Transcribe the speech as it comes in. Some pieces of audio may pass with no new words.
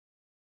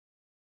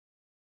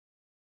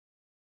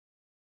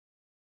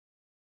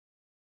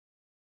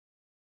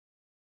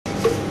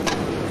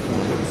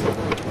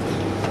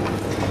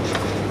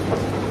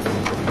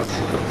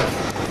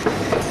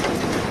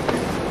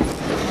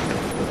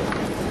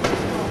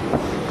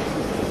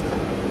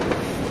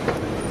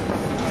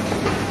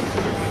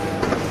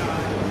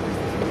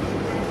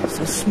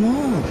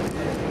small.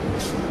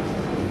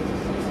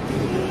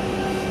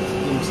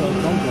 Inside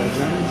Concorde,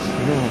 James.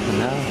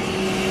 No.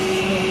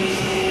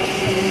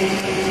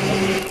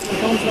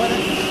 Come on,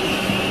 Friday.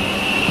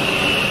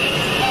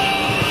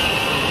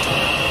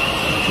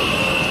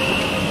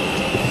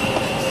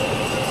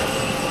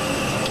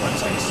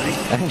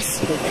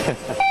 Thanks.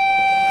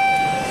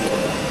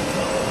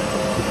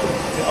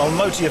 I'll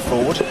motor you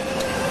forward.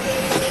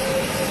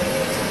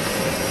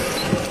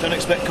 Don't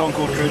expect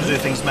Concorde crew to do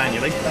things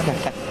manually.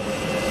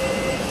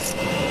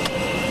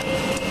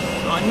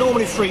 Right,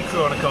 normally free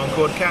crew on a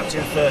Concorde,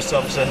 captain, first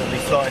officer, and the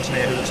flight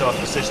engineer who looks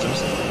after the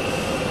systems.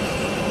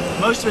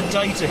 Most of the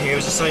data here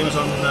is the same as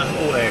on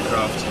all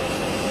aircraft.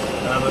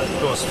 But of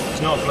course,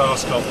 it's not a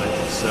glass cockpit,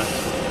 it's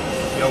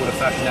the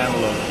older-fashioned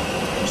analogue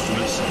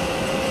instruments.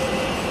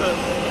 But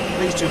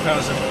these two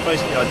panels are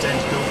basically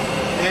identical.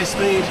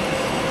 Airspeed,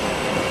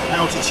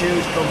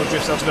 altitude, Concorde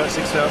drifts up to about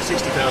 60,000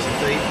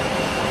 feet.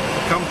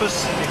 The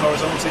compass, the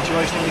horizontal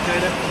situation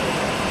indicator.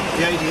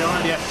 The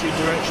ADI, the attitude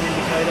direction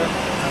indicator.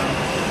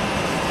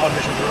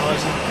 Artificial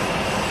horizon.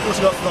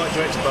 Also got flight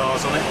director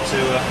bars on it to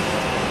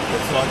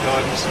get flight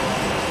guidance.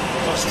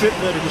 Got strip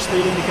vertical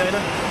speed indicator.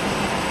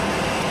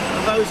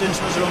 And those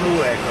instruments are on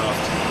all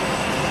aircraft,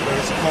 whether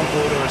it's a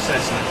Concorde or a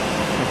Cessna.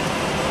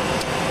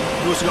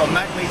 We've also got a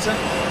Mach meter.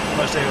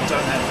 Most aircraft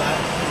don't have that.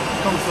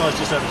 Concorde flies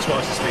just over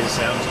twice the speed of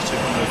sound, just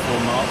 2.04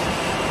 Mach.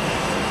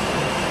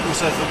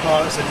 Also for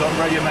pilots, they've got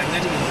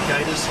radiomagnetic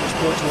indicators which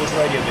point towards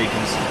radio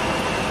beacons.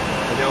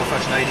 The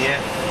old-fashioned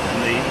ADF and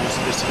the more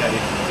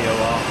sophisticated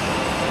DOR.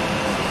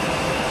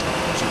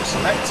 Which you will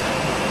select.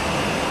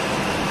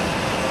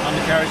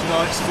 Undercarriage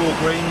lights, 4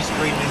 greens.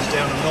 Green means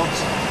down and locked.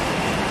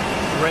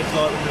 The red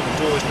light will mean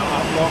the door is not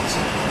unlocked.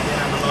 The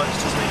amber lights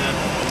just mean the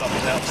lock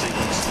is out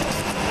sequence.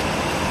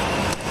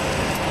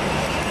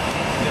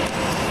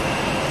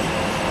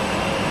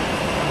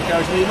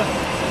 Undercarriage lever,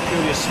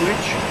 purely a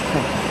switch.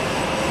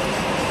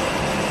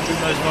 Trim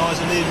those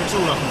visor lever, it's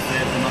all up and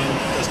there at the moment.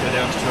 It does go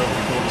down to 12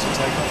 3/4 for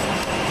takeoff.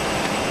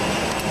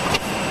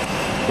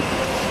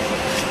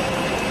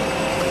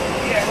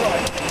 Yeah,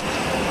 right.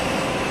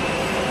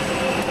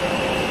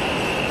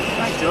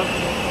 Thanks, John.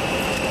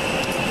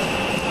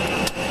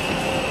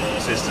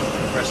 System,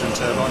 compressor and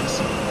turbines.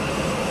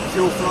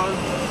 Fuel flow,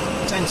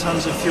 10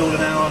 tonnes of fuel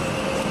an hour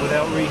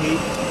without reheat.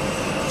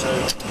 So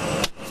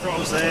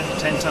throttles there,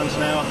 10 tonnes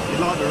an hour. If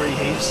you like the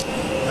reheats,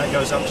 that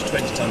goes up to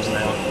 20 tonnes an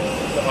hour,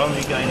 but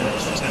only gain an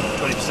extra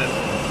 20%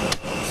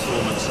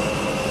 performance.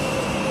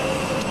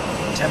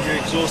 Temperature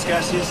exhaust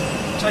gases.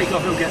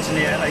 Takeoff it'll get to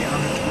near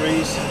 800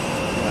 degrees.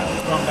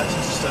 Run back to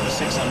just over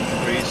 600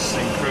 degrees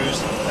in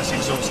cruise. That's the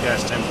exhaust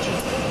gas temperature.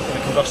 In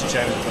the combustion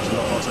chamber it becomes a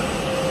lot hotter.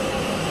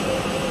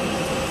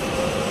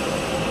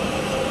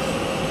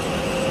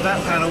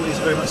 That panel is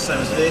very much the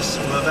same as this,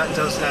 although that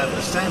does have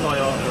a standby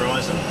arc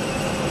horizon,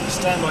 a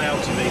standby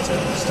altimeter,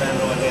 a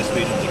standby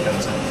airspeed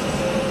indicator.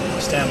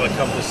 The standby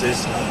compass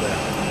is up there.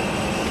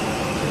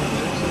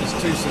 There's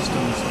 2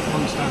 systems,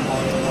 one standby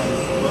and one.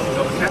 Well, we've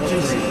got the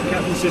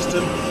captain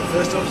system,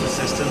 first officer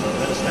system,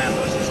 and a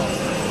standby system.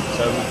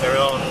 So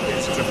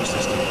it's a triple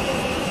system.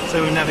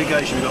 So in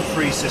navigation we've got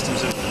 3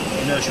 systems of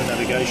inertial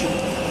navigation.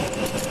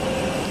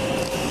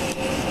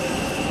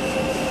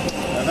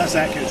 And that's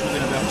accurate to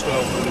within about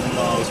 12 nautical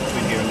miles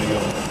between here and New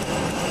York.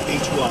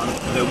 Each one,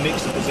 they'll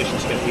mix the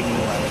positions to get even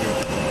more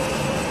accurate.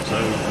 So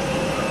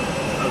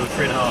over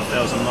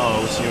 3,500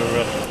 miles you're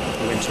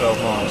within 12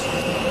 miles.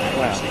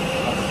 Wow.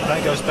 That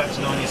goes back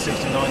to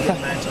 1969,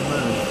 getting man to the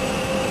moon.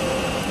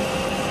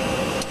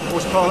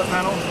 Autopilot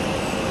panel,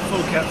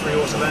 full cat free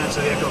auto land,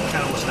 so the aircraft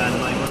cannot stand the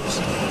main rules.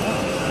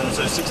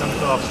 So 600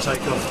 bar to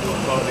take off, the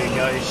autopilot will be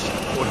engaged,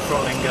 or the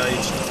throttle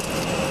engaged,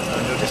 and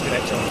it'll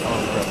disconnect on the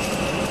final approach.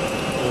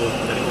 Or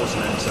let it auto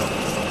land itself.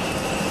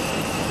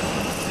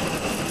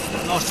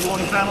 Master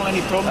warning panel,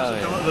 any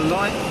problems? Come up with a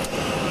light.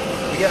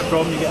 If you get a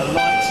problem, you get a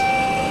light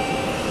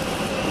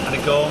and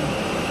a gong.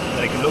 And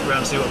then you can look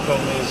around and see what the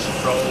problem is,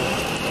 throttle.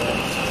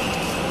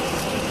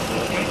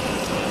 Okay.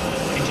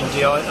 Engine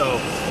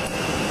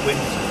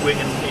wing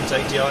and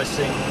intake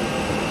de-icing,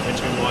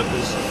 windscreen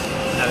wipers,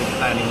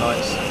 landing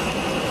lights.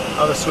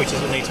 Other switches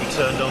that need to be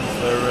turned on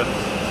for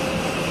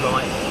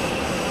flight.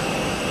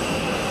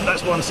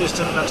 That's one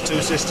system, that's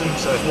 2 systems,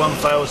 so if one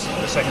fails,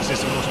 the second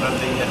system will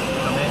automatically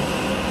come in.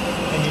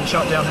 Engine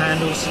shutdown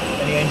handles,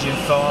 any engine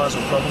fires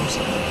or problems,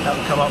 that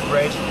will come up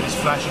red. If it's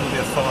flashing, will be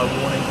a fire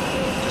warning.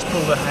 Just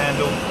pull the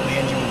handle and the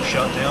engine will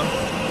shut down.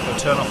 It'll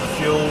turn off the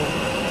fuel,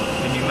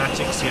 the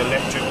pneumatics, the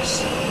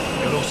electrics.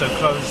 It will also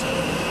close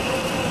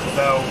the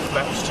valve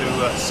flaps to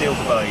seal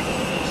the bay.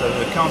 So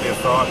there can't be a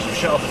fire because you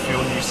shut off the fuel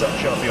and you shut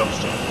off the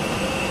oxygen.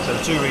 So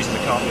the 2 reasons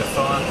there can't be a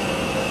fire.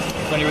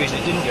 The only reason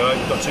it didn't go out,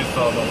 you've got 2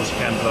 fire bottles you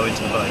can blow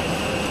into the bay.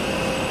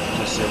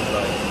 Just seal the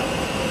bay.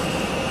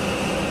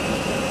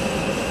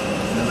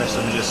 And the rest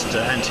of them are just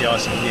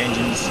anti-icing for the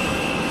engines,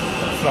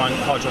 flying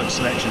hydraulic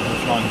selection for the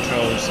flying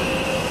controls, and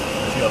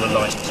a few other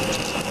lighting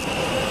switches.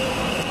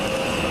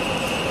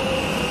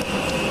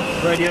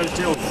 Radios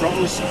deal with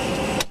throttles,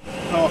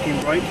 parking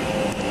brake.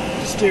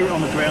 To steer it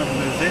on the ground and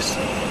move this.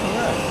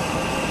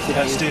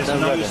 That steers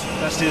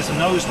the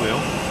nose wheel,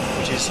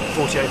 which is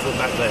 48 foot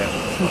back there.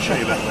 I'll show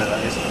you back where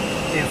that is.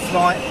 In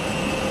flight,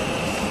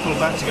 pull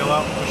back to go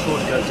up, push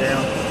forward to go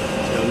down,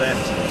 to go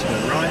left, to go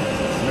right,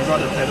 and the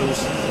rudder pedals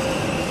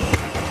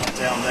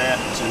down there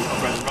to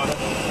operate the rudder,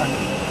 and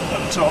at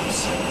the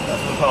tops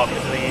for the parking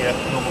for the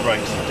normal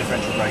brakes,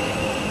 differential braking.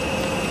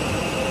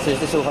 So is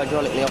this all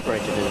hydraulically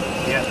operated? Is it?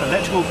 Yeah,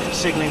 electrical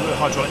signalling with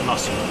hydraulic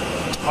muscle.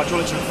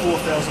 Hydraulics are at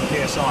 4,000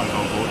 psi on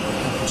Concorde,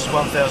 which is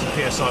 1,000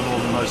 psi more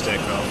than most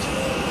aircraft.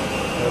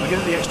 We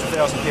get the extra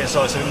 1,000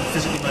 psi so we can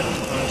physically make the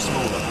components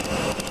smaller.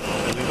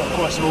 So we've got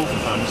quite small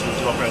components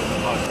which operate at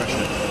high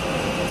pressure.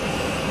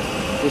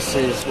 This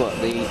is what,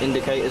 the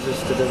indicators as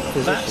to the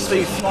position? That's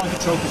the flight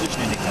control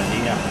position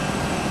indicator, yeah.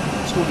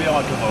 It's called the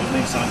icon, it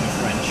means something in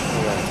French.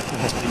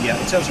 But yeah,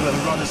 it tells you where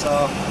the rudders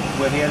are,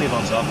 where the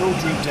ailerons are. They're all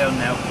drooped down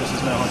now because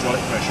there's no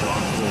hydraulic pressure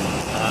on.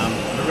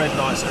 The red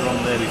lights that were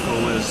on there before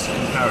was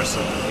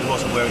comparison. It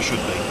wasn't where it should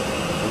be.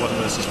 It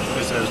wasn't where the system,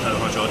 because there was no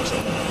hydraulics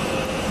on.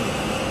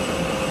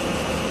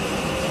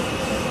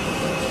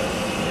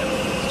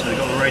 So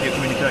we've got the radio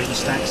communication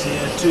stacks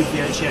here, 2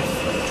 VHF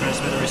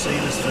transmitter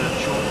receivers for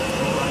short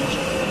range,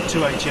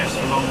 2 HFs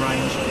for long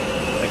range.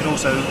 They can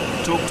also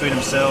talk between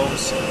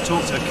themselves,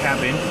 talk to the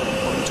cabin,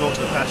 or can talk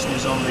to the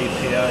passengers on the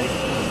PA.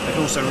 They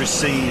can also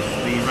receive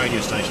the radio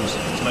stations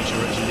to make sure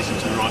we're actually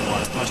listening to the right one.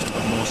 Most of them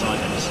have more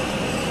sidings.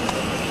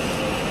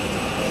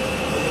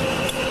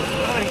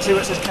 You can see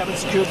where it says cabin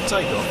secured for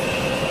takeoff.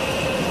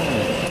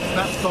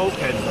 That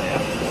bulkhead there,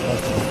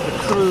 the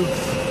crew,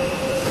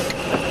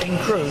 in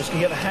crews can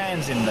get their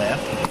hands in there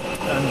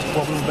and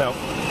wobble the belt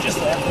just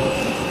there.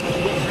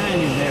 You get your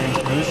hand in there in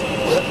crews.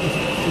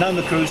 Known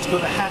the crews to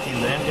put the hat in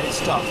there and get it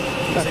stuck.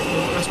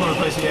 That's one of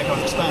the places the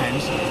aircraft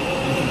expands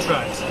and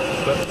contracts.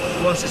 But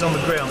once it's on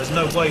the ground, there's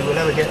no way we'll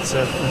ever get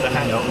to the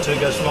hat out until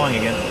it goes flying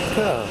again.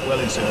 Well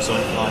in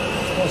supersonic flight.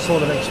 What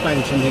sort of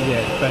expansion do you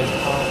get?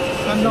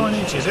 About 9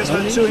 inches. It's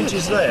about 2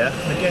 inches there,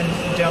 and again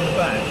down the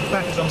back. The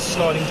back is on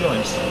sliding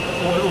joints.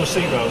 All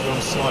seat rails are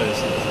on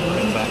sliders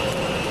in the back.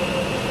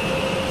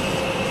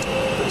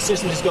 But the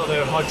systems it's got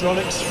there are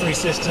hydraulics, 3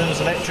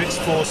 systems, electrics,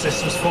 4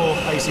 systems, 4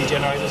 AC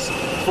generators,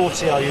 4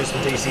 TRUs for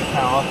DC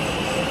power,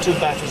 2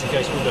 batteries in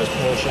case it all goes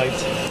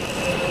pear-shaped.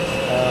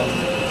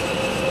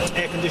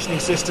 Air conditioning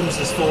systems,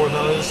 there's 4 of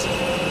those.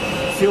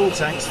 Fuel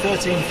tanks,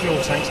 13 fuel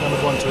tanks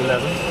numbered 1 to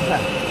 11.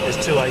 There's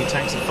 2 A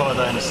tanks, a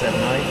 5A and a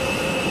 7A.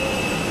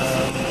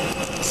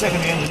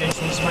 Secondary engine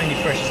instruments, mainly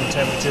pressures and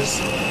temperatures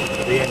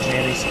that the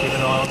engineer needs to keep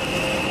an eye on.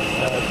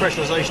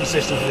 Pressurisation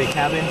system for the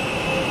cabin.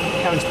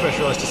 Cabin's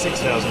pressurised to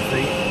 6,000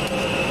 feet,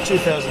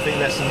 2,000 feet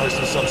less than most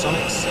of the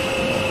subsonics.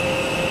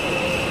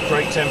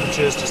 Brake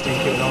temperatures, just need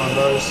to keep an eye on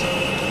those.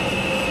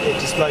 It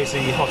displays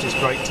the hottest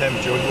brake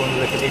temperature. If you want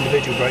to look at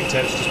individual brake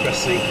temperatures, just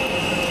press the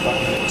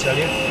button and it will tell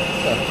you.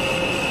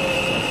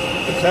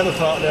 The clever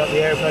part about the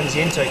aeroplane is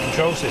the intake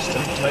control system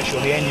to make sure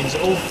the engines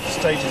at all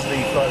stages of the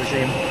flight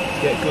regime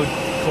get good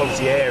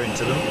quality air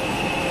into them.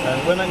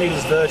 And when that needle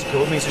is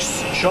vertical, it means the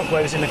shock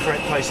wave is in the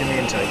correct place in the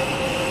intake.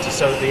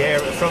 So the air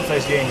at the front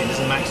face of the engine is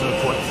a maximum of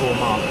 0.4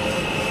 mark.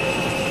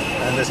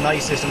 And there's an A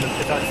system,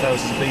 if that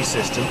fails, there's a B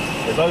system.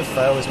 They both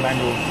fail, there's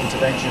manual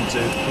intervention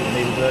to keep the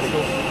needle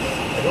vertical.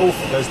 It all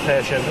goes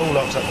pear-shaped, it all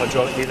locks up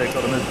hydraulically, they've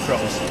got to move the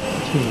throttles.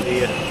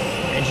 The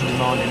engine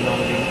demand in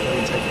line with the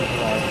intake of the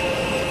flight.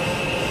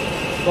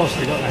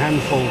 They've got a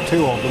handful,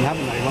 2 of them,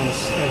 haven't they?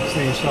 Once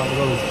things start to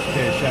go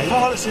pear-shaped.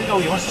 Once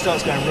it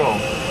starts going wrong,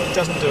 it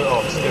doesn't do it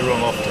off, it doesn't go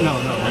wrong often. No.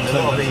 And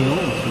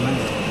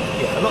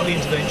a lot of the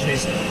intervention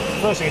is,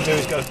 the first thing you do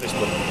is go for this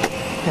book.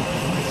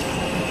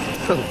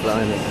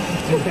 Blimey.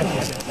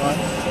 Right,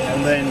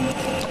 and then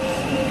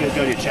you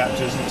go to your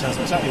chapters and it tells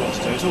them exactly what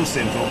to do. It's all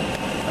simple.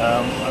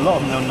 A lot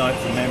of them they'll know it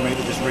from memory,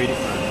 but just read it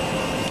through.